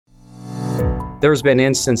There's been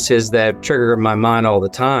instances that trigger in my mind all the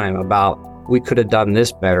time about we could have done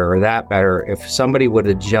this better or that better if somebody would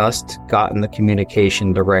have just gotten the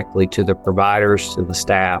communication directly to the providers, to the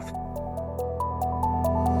staff.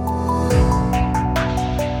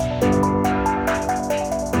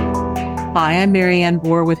 Hi, I'm Marianne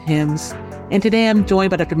Bohr with HIMSS, and today I'm joined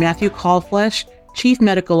by Dr. Matthew Callflesh, Chief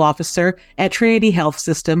Medical Officer at Trinity Health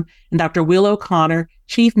System, and Dr. Will O'Connor,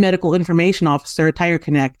 Chief Medical Information Officer at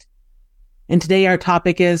TigerConnect. And today our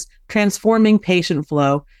topic is Transforming Patient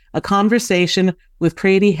Flow, a conversation with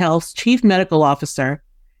Trinity Health's Chief Medical Officer.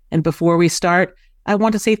 And before we start, I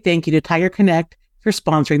want to say thank you to TigerConnect for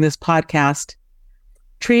sponsoring this podcast.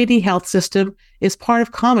 Trinity Health System is part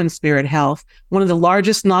of Common Spirit Health, one of the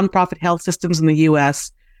largest nonprofit health systems in the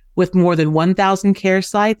U.S., with more than 1,000 care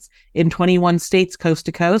sites in 21 states coast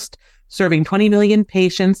to coast, serving 20 million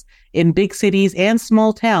patients in big cities and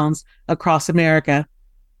small towns across America.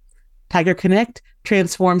 TigerConnect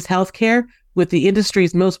transforms healthcare with the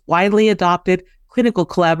industry's most widely adopted clinical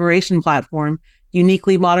collaboration platform,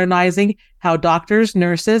 uniquely modernizing how doctors,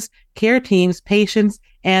 nurses, care teams, patients,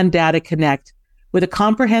 and data connect. With a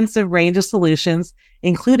comprehensive range of solutions,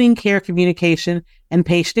 including care communication and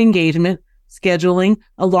patient engagement, scheduling,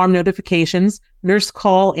 alarm notifications, nurse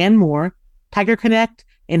call, and more, TigerConnect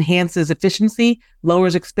enhances efficiency,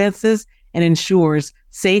 lowers expenses, and ensures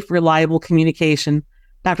safe, reliable communication.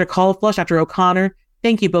 Dr. Callflesh, Dr. O'Connor,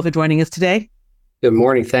 thank you both for joining us today. Good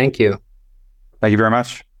morning. Thank you. Thank you very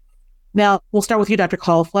much. Now, we'll start with you, Dr.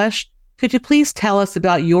 Callflesh. Could you please tell us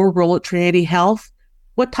about your role at Trinity Health,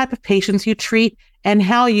 what type of patients you treat, and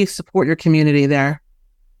how you support your community there?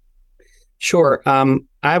 Sure. I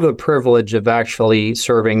have the privilege of actually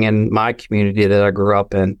serving in my community that I grew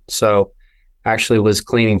up in. So I actually was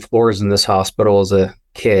cleaning floors in this hospital as a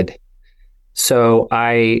kid. So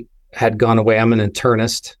I had gone away. I'm an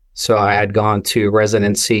internist. So I had gone to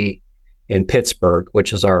residency in Pittsburgh,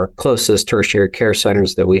 which is our closest tertiary care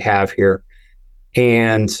centers that we have here.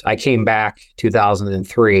 And I came back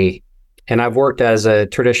 2003, and I've worked as a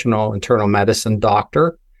traditional internal medicine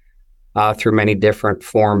doctor through many different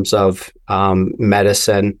forms of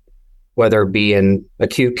medicine, whether it be in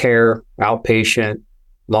acute care, outpatient,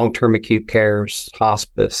 long-term acute cares,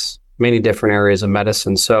 hospice, many different areas of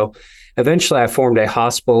medicine. So eventually I formed a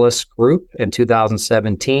hospitalist group in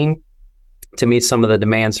 2017 to meet some of the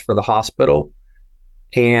demands for the hospital.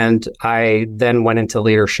 And I then went into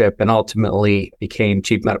leadership and ultimately became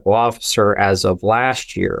Chief Medical Officer as of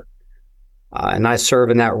last year. And I serve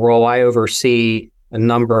in that role. I oversee a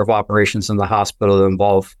number of operations in the hospital that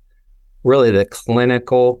involve really the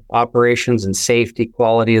clinical operations and safety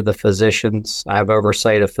quality of the physicians. I have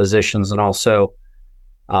oversight of physicians and also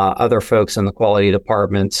other folks in the quality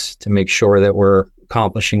departments to make sure that we're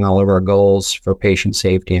accomplishing all of our goals for patient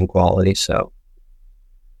safety and quality. So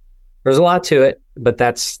there's a lot to it, but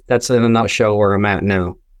that's in a nutshell where I'm at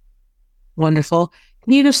now. Wonderful.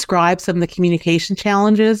 Can you describe some of the communication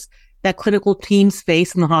challenges that clinical teams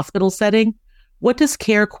face in the hospital setting? What does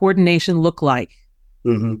care coordination look like?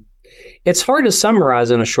 Mm-hmm. It's hard to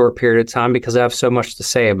summarize in a short period of time because I have so much to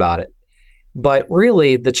say about it. But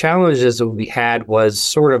really, the challenges that we had was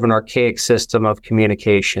sort of an archaic system of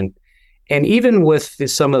communication. And even with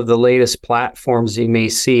some of the latest platforms you may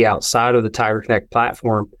see outside of the TigerConnect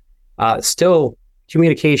platform, still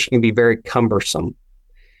communication can be very cumbersome.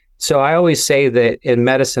 So I always say that in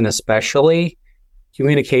medicine especially,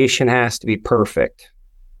 communication has to be perfect.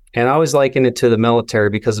 And I always liken it to the military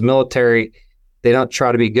because the military, they don't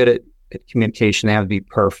try to be good at communication. They have to be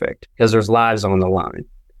perfect because there's lives on the line.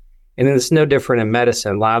 And it's no different in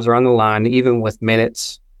medicine. Lives are on the line, even with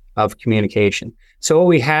minutes of communication. So what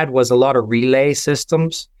we had was a lot of relay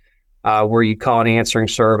systems where you call an answering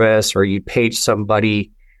service or you page somebody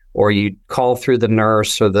or you call through the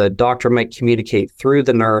nurse or the doctor might communicate through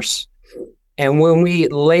the nurse. And when we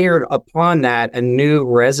layered upon that a new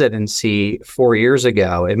residency 4 years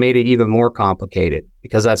ago, it made it even more complicated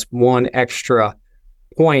because that's one extra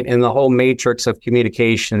point in the whole matrix of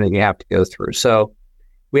communication that you have to go through. So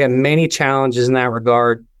we have many challenges in that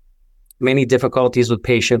regard, many difficulties with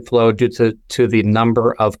patient flow due to the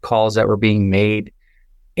number of calls that were being made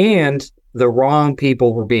and the wrong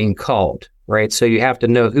people were being called, right? So you have to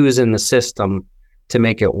know who's in the system to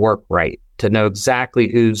make it work right, to know exactly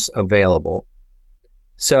who's available.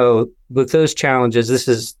 So with those challenges, this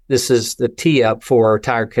is the tee up for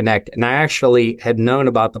TigerConnect. And I actually had known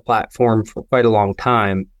about the platform for quite a long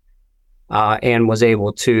time and was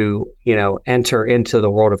able to, enter into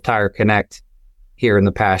the world of TigerConnect here in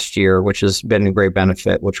the past year, which has been a great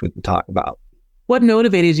benefit, which we can talk about. What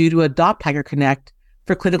motivated you to adopt TigerConnect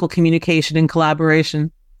for clinical communication and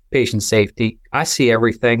collaboration? patient safety. I see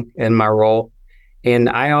everything in my role. And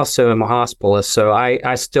I also am a hospitalist, so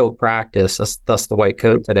I still practice. That's the white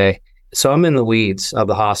coat today. So I'm in the weeds of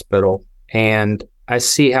the hospital, and I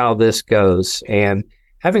see how this goes. And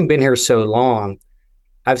having been here so long,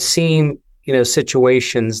 I've seen,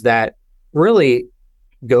 situations that really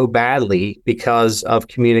go badly because of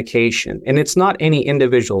communication. And it's not any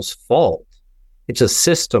individual's fault. It's a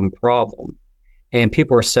system problem, and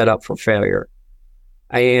people are set up for failure.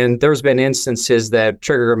 And there's been instances that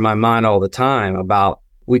trigger in my mind all the time about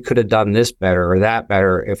we could have done this better or that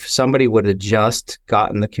better if somebody would have just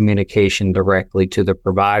gotten the communication directly to the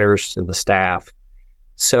providers, to the staff.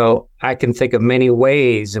 So I can think of many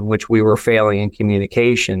ways in which we were failing in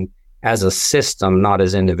communication as a system, not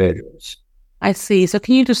as individuals. I see. So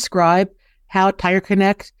can you describe how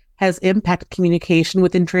TigerConnect has impacted communication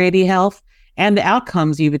within Trinity Health and the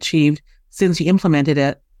outcomes you've achieved since you implemented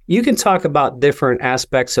it? You can talk about different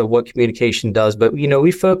aspects of what communication does, but,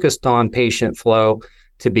 we focused on patient flow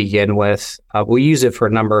to begin with. We use it for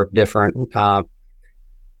a number of different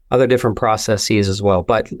other different processes as well.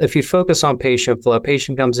 But if you focus on patient flow, a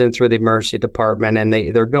patient comes in through the emergency department, and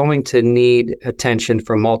they're going to need attention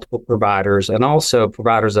from multiple providers, and also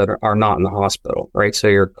providers that are not in the hospital, right? So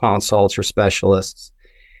your consults, your specialists.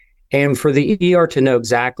 And for the ER to know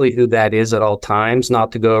exactly who that is at all times,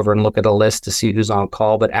 not to go over and look at a list to see who's on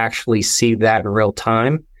call, but actually see that in real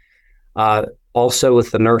time. Also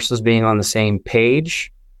with the nurses being on the same page,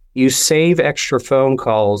 you save extra phone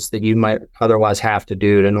calls that you might otherwise have to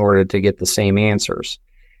do in order to get the same answers.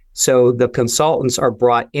 So the consultants are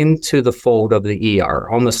brought into the fold of the ER,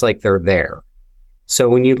 almost like they're there. So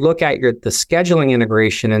when you look at the scheduling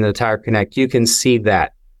integration in the TigerConnect, you can see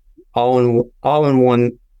that all in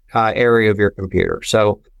one area of your computer.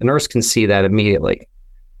 So the nurse can see that immediately.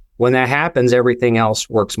 When that happens, everything else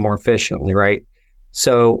works more efficiently, right?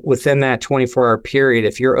 So within that 24-hour period,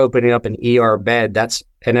 if you're opening up an ER bed, that's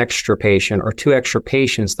an extra patient or two extra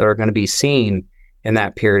patients that are going to be seen in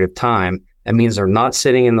that period of time. That means they're not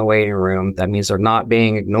sitting in the waiting room. That means they're not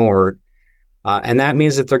being ignored. And that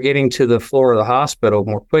means that they're getting to the floor of the hospital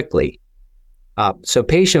more quickly. So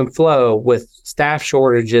patient flow with staff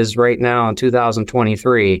shortages right now in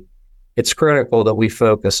 2023, it's critical that we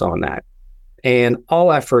focus on that. And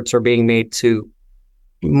all efforts are being made to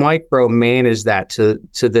micromanage that to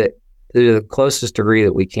the closest degree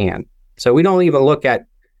that we can. So we don't even look at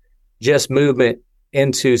just movement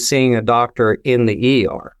into seeing a doctor in the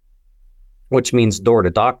ER, which means door to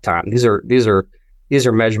doc time. These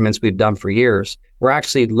are measurements we've done for years. We're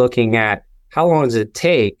actually looking at how long does it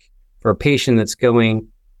take for a patient that's going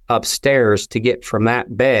upstairs to get from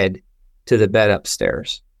that bed to the bed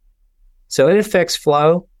upstairs. So it affects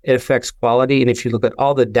flow, it affects quality. And if you look at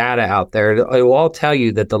all the data out there, it will all tell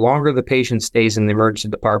you that the longer the patient stays in the emergency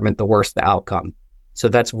department, the worse the outcome. So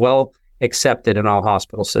that's well accepted in all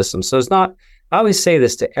hospital systems. So it's not, I always say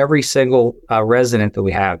this to every single resident that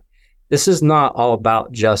we have. This is not all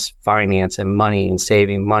about just finance and money and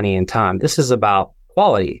saving money and time. This is about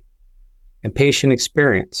quality and patient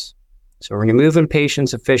experience. So when you're moving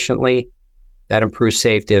patients efficiently, that improves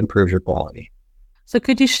safety, improves your quality. So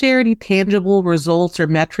could you share any tangible results or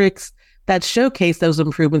metrics that showcase those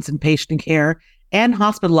improvements in patient care and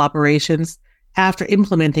hospital operations after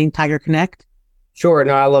implementing TigerConnect? Sure.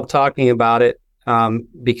 No, I love talking about it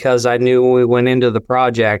because I knew when we went into the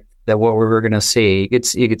project that what we were going to see,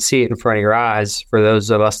 you could see it in front of your eyes for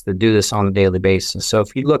those of us that do this on a daily basis. So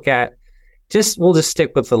if you look at we'll just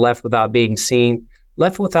stick with the left without being seen.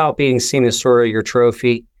 Left without being seen is sort of your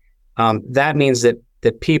trophy. That means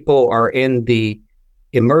that people are in the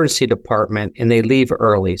emergency department and they leave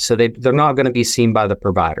early. So they're not going to be seen by the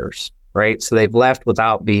providers, right? So they've left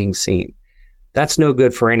without being seen. That's no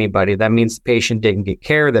good for anybody. That means the patient didn't get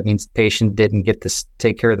care. That means the patient didn't get to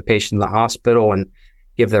take care of the patient in the hospital and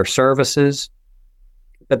give their services.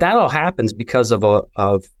 But that all happens because of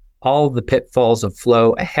all the pitfalls of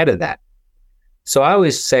flow ahead of that. So I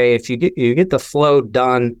always say if you get the flow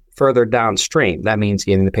done further downstream, that means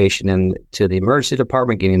getting the patient into the emergency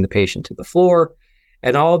department, getting the patient to the floor,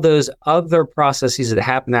 and all those other processes that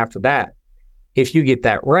happen after that. If you get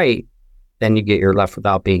that right, then you get your left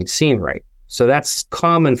without being seen right. So that's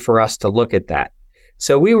common for us to look at that.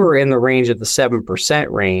 So we were in the range of the 7%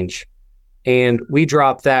 range, and we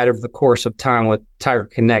dropped that over the course of time with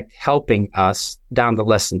TigerConnect helping us down to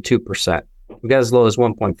less than 2%. We got as low as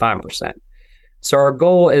 1.5%. So our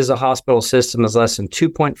goal as a hospital system is less than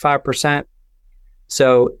 2.5%.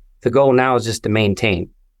 So the goal now is just to maintain.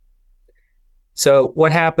 So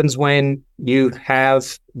what happens when you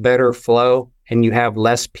have better flow and you have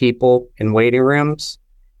less people in waiting rooms?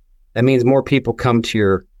 That means more people come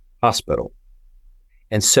to hospital.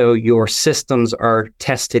 And so your systems are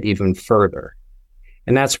tested even further.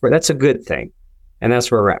 And that's a good thing. And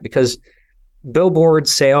that's where we're at, because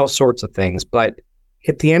billboards say all sorts of things, but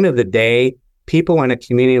at the end of the day, people in a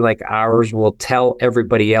community like ours will tell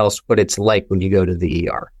everybody else what it's like when you go to the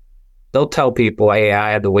ER. They'll tell people, hey,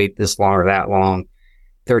 I had to wait this long or that long.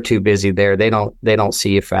 They're too busy there. They don't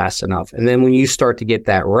see you fast enough. And then when you start to get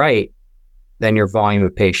that right, then your volume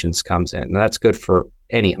of patients comes in. And that's good for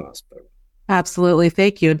any hospital. Absolutely.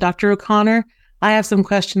 Thank you. Dr. O'Connor, I have some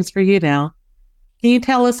questions for you now. Can you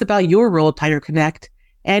tell us about your role at TigerConnect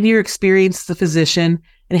and your experience as a physician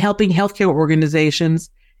in helping healthcare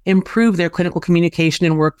organizations improve their clinical communication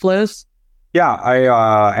and workflows? Yeah,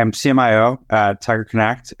 I am CMIO at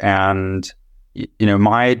TigerConnect, and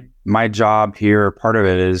my job here, part of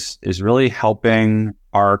it is really helping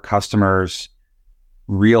our customers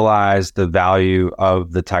realize the value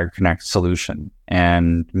of the TigerConnect solution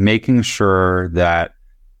and making sure that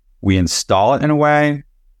we install it in a way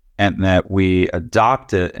and that we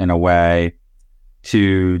adopt it in a way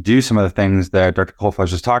to do some of the things that Dr.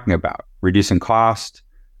 Kolflesh is talking about: reducing cost,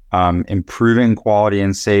 improving quality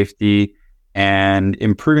and safety, and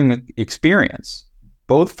improving the experience,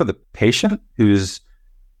 both for the patient who's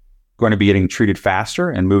going to be getting treated faster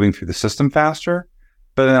and moving through the system faster,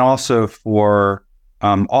 but then also for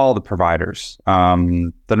all the providers,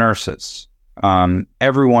 the nurses,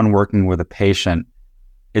 everyone working with a patient.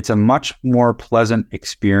 It's a much more pleasant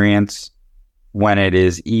experience when it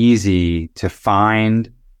is easy to find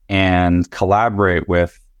and collaborate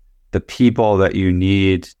with the people that you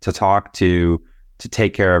need to talk to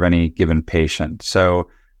take care of any given patient. So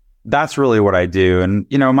that's really what I do. And,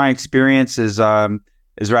 my experience is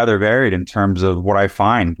rather varied in terms of what I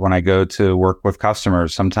find when I go to work with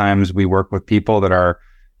customers. Sometimes we work with people that are,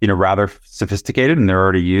 rather sophisticated and they're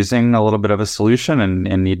already using a little bit of a solution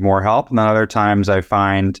and need more help. And then other times I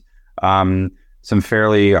find some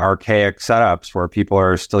fairly archaic setups where people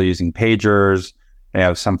are still using pagers. They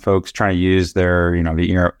have some folks trying to use their,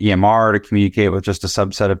 the EMR to communicate with just a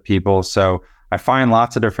subset of people. So I find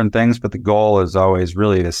lots of different things, but the goal is always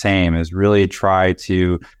really the same, is really try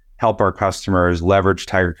to help our customers leverage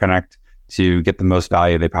TigerConnect to get the most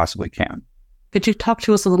value they possibly can. Could you talk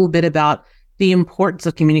to us a little bit about the importance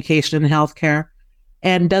of communication in healthcare?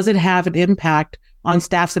 And does it have an impact on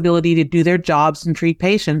staff's ability to do their jobs and treat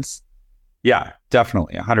patients? Yeah,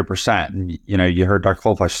 definitely, 100%. And, you heard Dr.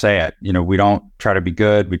 Kolflesh say it. We don't try to be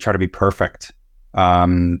good; we try to be perfect,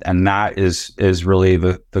 and that is really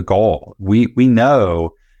the goal. We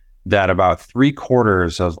know that about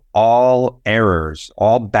 3/4 of all errors,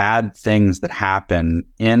 all bad things that happen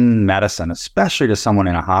in medicine, especially to someone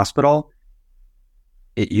in a hospital,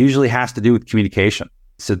 it usually has to do with communication.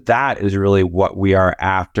 So that is really what we are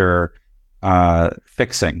after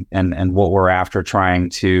fixing and what we're after trying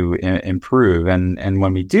to improve. And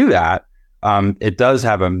when we do that, it does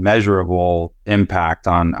have a measurable impact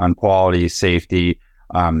on quality, safety,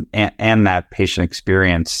 and that patient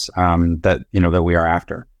experience that we are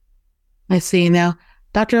after. I see. Now,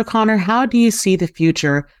 Dr. O'Connor, how do you see the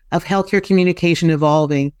future of healthcare communication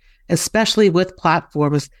evolving, especially with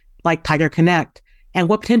platforms like TigerConnect? And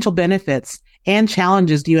what potential benefits and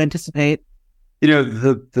challenges do you anticipate? Let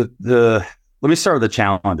me start with the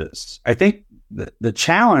challenges. I think the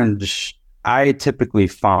challenge I typically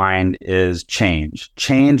find is change.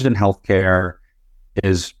 Change in healthcare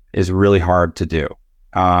is really hard to do,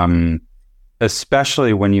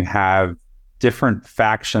 especially when you have different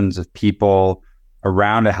factions of people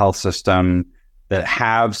around a health system that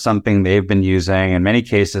have something they've been using. In many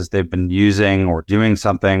cases, they've been using or doing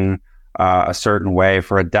something a certain way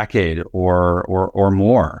for a decade or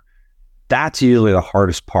more. That's usually the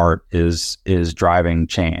hardest part is driving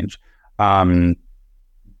change.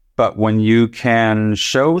 But when you can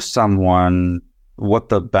show someone what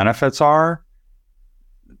the benefits are,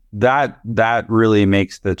 that really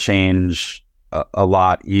makes the change a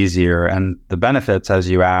lot easier. And the benefits, as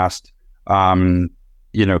you asked, can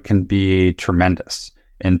be tremendous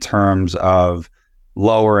in terms of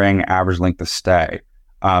lowering average length of stay,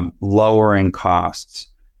 lowering costs,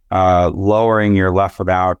 lowering your left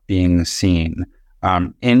without being seen,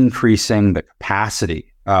 increasing the capacity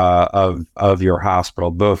of your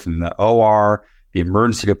hospital, both in the OR, the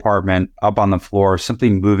emergency department, up on the floor, simply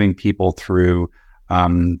moving people through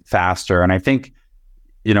faster. And I think,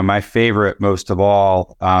 my favorite most of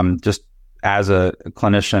all, just as a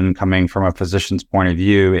clinician coming from a physician's point of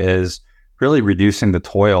view, is really reducing the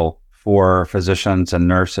toil for physicians and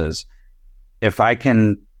nurses. If I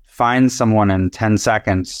can find someone in 10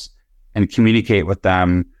 seconds and communicate with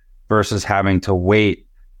them versus having to wait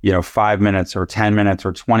 5 minutes or 10 minutes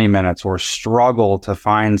or 20 minutes, or struggle to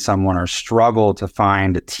find someone or struggle to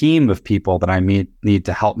find a team of people that I need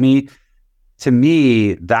to help me, to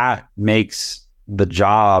me, that makes the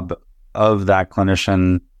job of that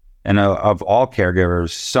clinician and of all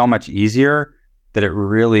caregivers so much easier, that it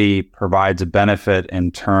really provides a benefit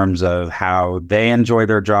in terms of how they enjoy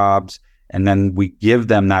their jobs. And then we give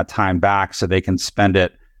them that time back so they can spend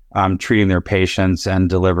it treating their patients and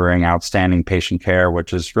delivering outstanding patient care,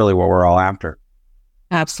 which is really what we're all after.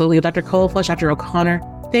 Absolutely. Dr. Kolflesh, Dr. O'Connor,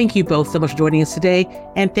 thank you both so much for joining us today.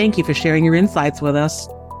 And thank you for sharing your insights with us.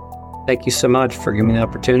 Thank you so much for giving me the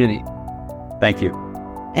opportunity. Thank you.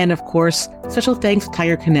 And of course, special thanks to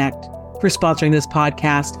TigerConnect for sponsoring this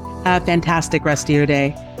podcast. Have a fantastic rest of your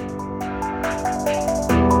day.